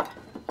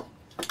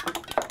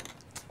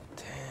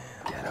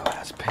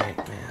 ghetto-ass paint,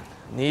 man.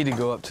 Need to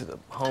go up to the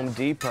Home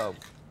Depot.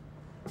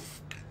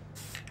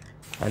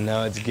 I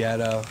know it's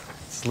ghetto.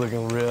 It's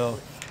looking real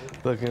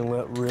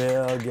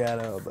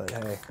ghetto, but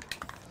hey,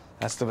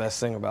 that's the best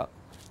thing about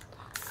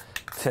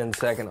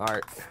 10-second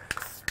art.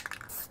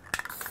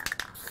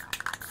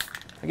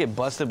 I get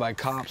busted by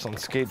cops on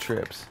skate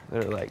trips.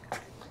 They're like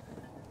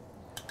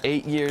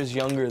 8 years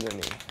younger than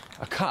me.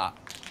 A cop,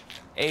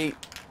 8,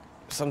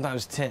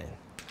 sometimes 10,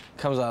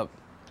 comes up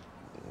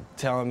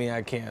telling me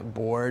I can't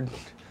board.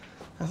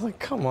 I was like,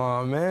 come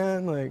on,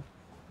 man. Like,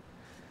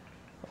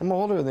 I'm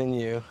older than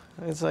you.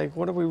 It's like,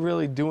 what are we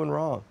really doing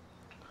wrong?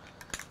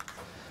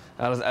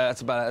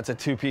 That's a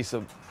two-piece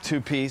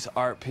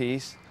art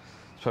piece.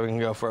 So we can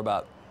go for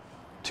about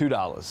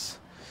 $2.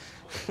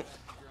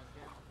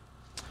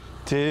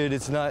 Dude,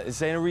 this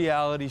ain't a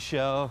reality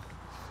show.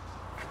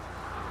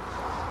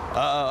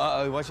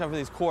 Watch out for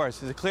these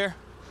cores. Is it clear?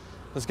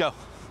 Let's go.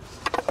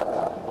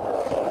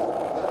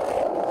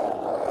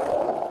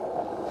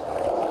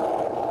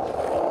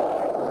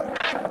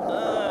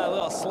 A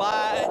little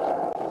slide,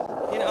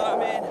 you know what I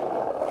mean?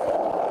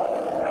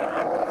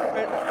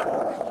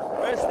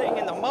 First thing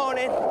in the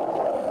morning.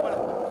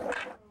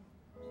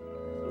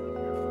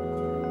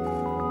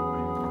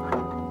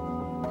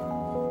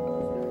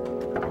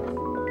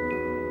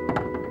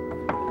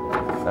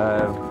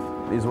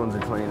 These ones are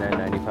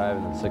 $29.95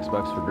 and then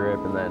 $6 for grip,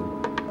 and then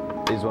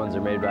these ones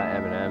are made by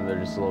M&M. They're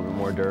just a little bit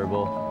more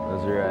durable.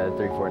 Those are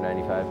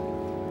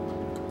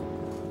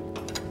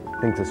 $34.95.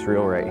 I think this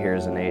reel right here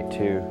is an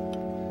 8.2.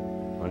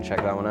 Want to check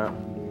that one out?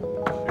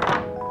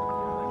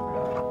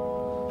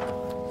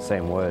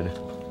 Same wood.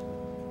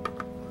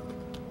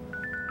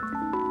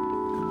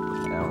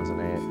 That one's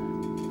an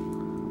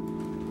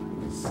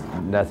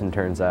 8. Nothing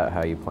turns out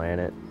how you plan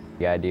it.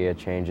 The idea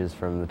changes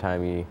from the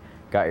time you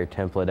got your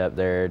template up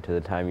there to the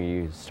time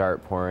you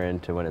start pouring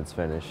to when it's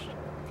finished.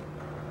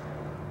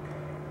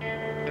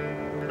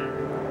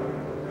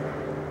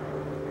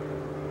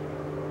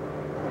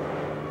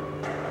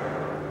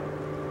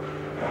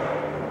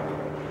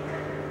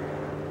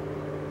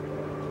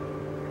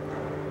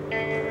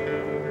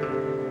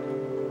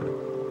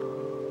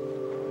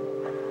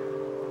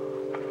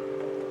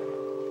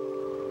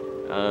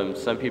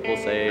 Some people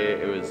say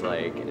it was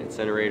like an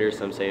incinerator,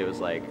 some say it was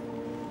like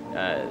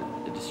a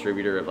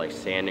distributor of like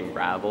sand and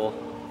gravel,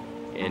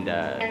 and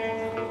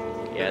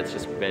yeah, it's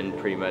just been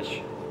pretty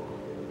much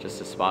just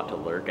a spot to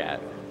lurk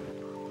at.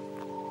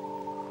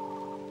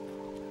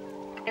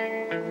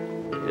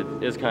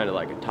 It is kind of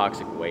like a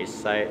toxic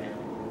waste site.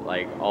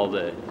 Like all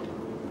the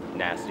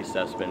nasty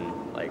stuff's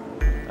been like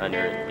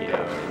under, you know,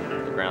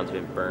 and the ground's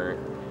been burnt,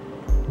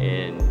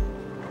 and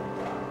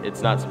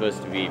it's not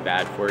supposed to be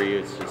bad for you.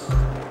 It's just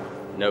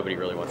nobody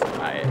really wants to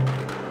buy it.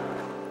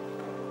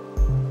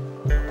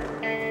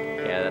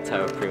 Yeah, that's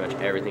how pretty much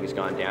everything's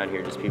gone down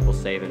here. Just people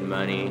saving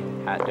money,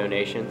 hat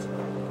donations,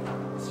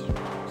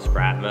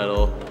 scrap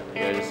metal,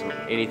 you know, just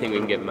anything we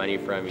can get money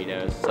from, you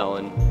know,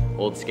 selling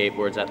old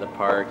skateboards at the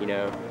park, you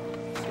know,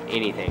 just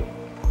anything.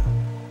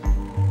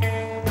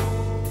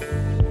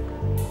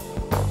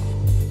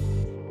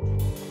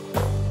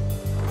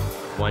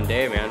 One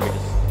day, man, we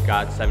just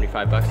got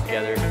 $75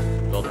 together,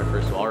 built our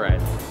first wall ride.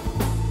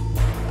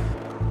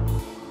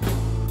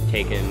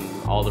 Taking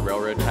all the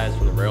railroad ties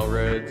from the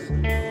railroads,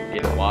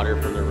 getting water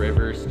from the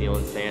river,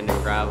 stealing sand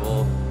and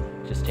gravel,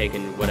 just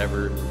taking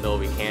whatever fill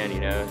we can, you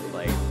know.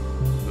 Like,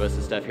 most of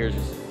the stuff here is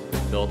just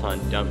built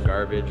on dump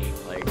garbage,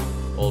 like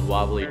old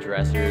wobbly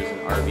dressers and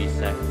RV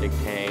septic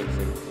tanks,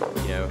 and,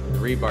 you know, the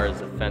rebar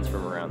is the fence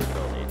from around the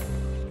building.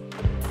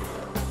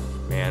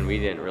 Man, we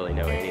didn't really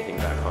know anything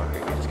about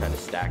concrete. We just kind of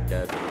stacked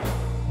up.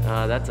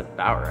 That's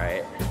about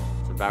right.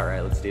 That's about right.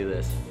 Let's do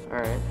this. All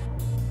right.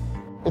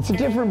 It's a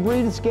different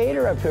breed of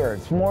skater up here.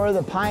 It's more of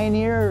the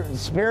pioneer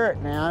spirit,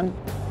 man.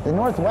 The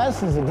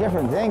Northwest is a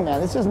different thing,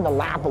 man. This isn't the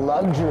lap of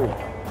luxury.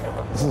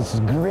 This is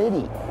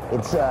gritty.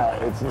 It's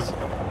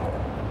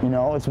you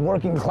know, it's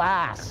working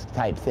class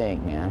type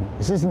thing, man.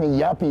 This isn't the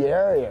yuppie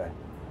area.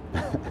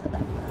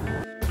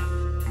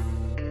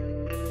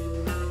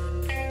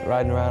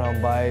 Riding around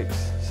on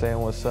bikes, saying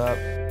what's up,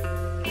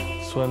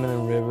 swimming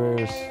in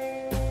rivers.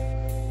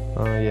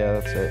 Yeah,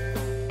 that's it.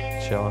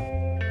 Chilling.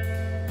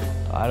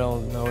 I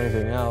don't know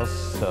anything else,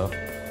 so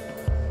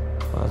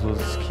might as well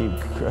just keep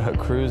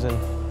cruising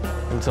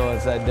until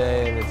it's that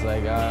day and it's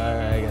like, all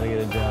right, I gotta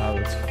get a job.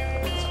 It's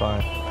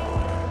fine.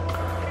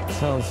 It's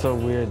sounds so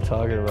weird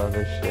talking about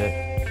this shit.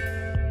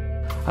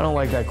 I don't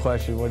like that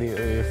question, what are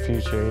your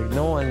future?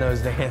 No one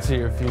knows the answer to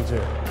your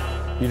future.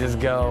 You just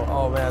go,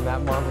 oh man,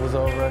 that month was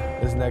over,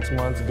 this next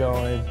month's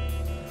going.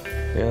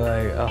 You're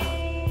like,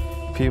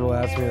 oh. People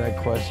ask me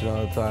that question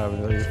all the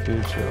time, what's your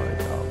future? I'm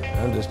like, oh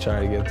man, I'm just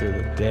trying to get through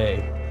the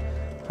day.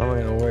 I'm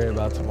not gonna worry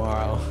about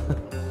tomorrow.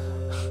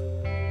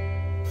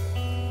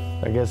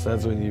 I guess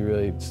that's when you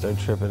really start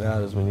tripping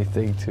out, is when you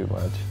think too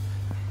much.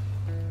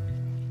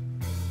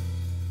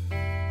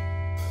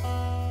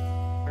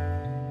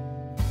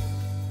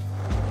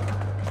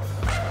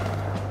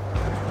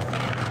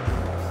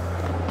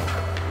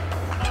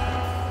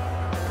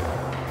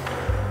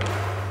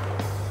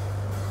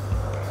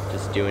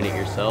 Just doing it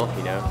yourself,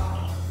 you know?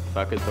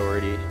 Fuck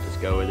authority,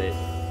 just go with it.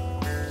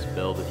 Just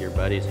build with your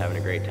buddies, having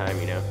a great time,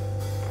 you know?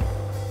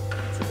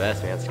 It's the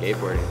best, man,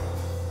 skateboarding.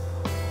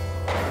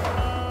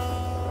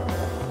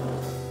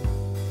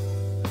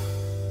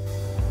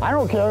 I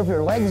don't care if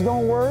your legs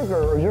don't work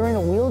or you're in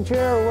a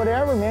wheelchair or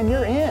whatever, man,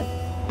 you're in.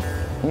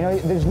 You know,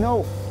 there's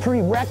no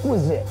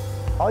prerequisite.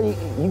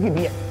 You could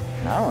be,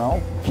 I don't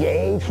know,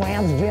 gay,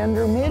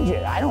 transgender,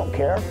 midget. I don't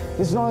care,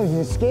 as long as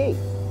you skate.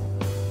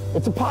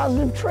 It's a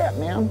positive trip,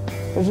 man.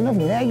 There's enough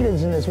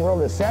negatives in this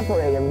world to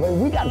separate everybody.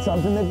 We got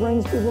something that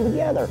brings people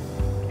together.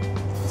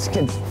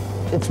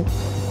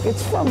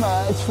 It's from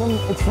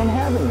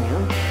heaven,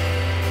 man.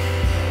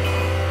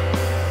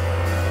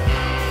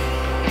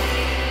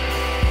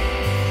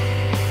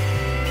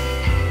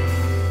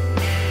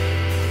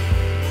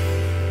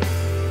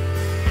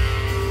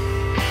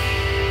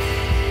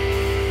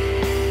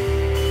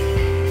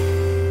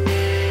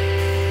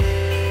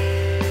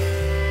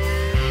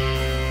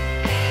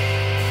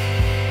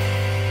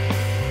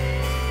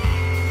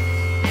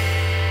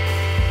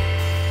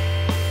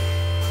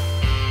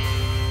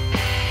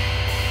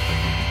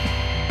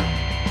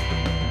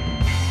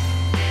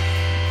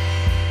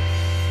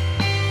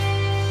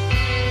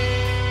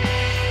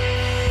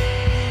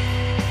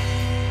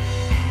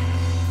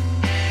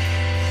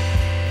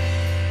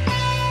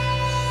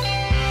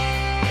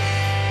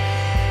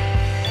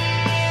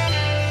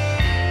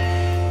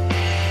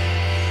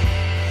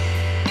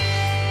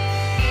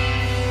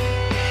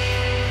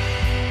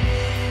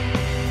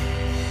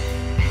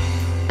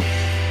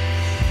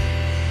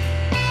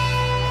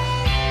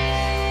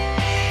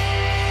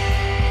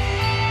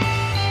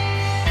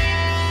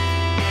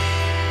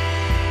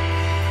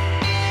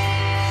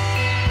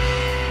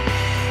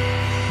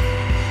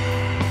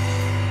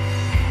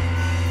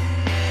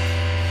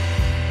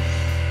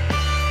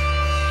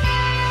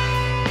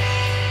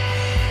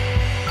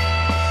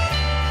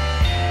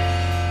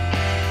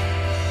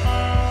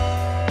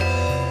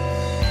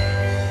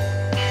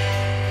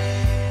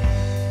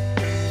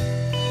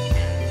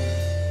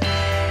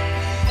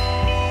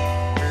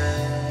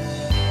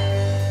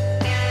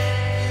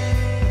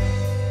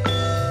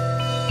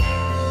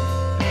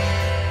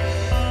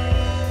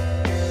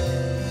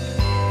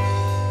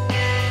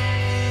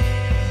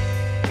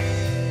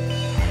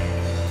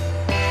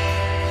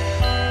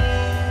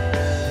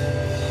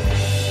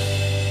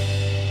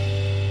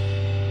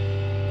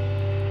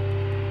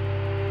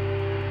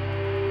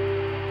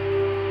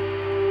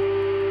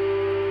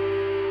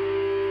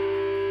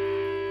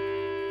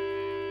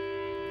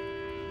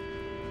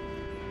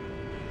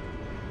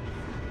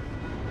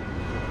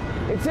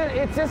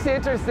 It's just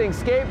interesting.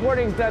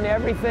 Skateboarding's done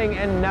everything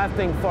and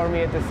nothing for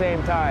me at the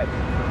same time.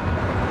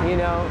 You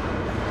know,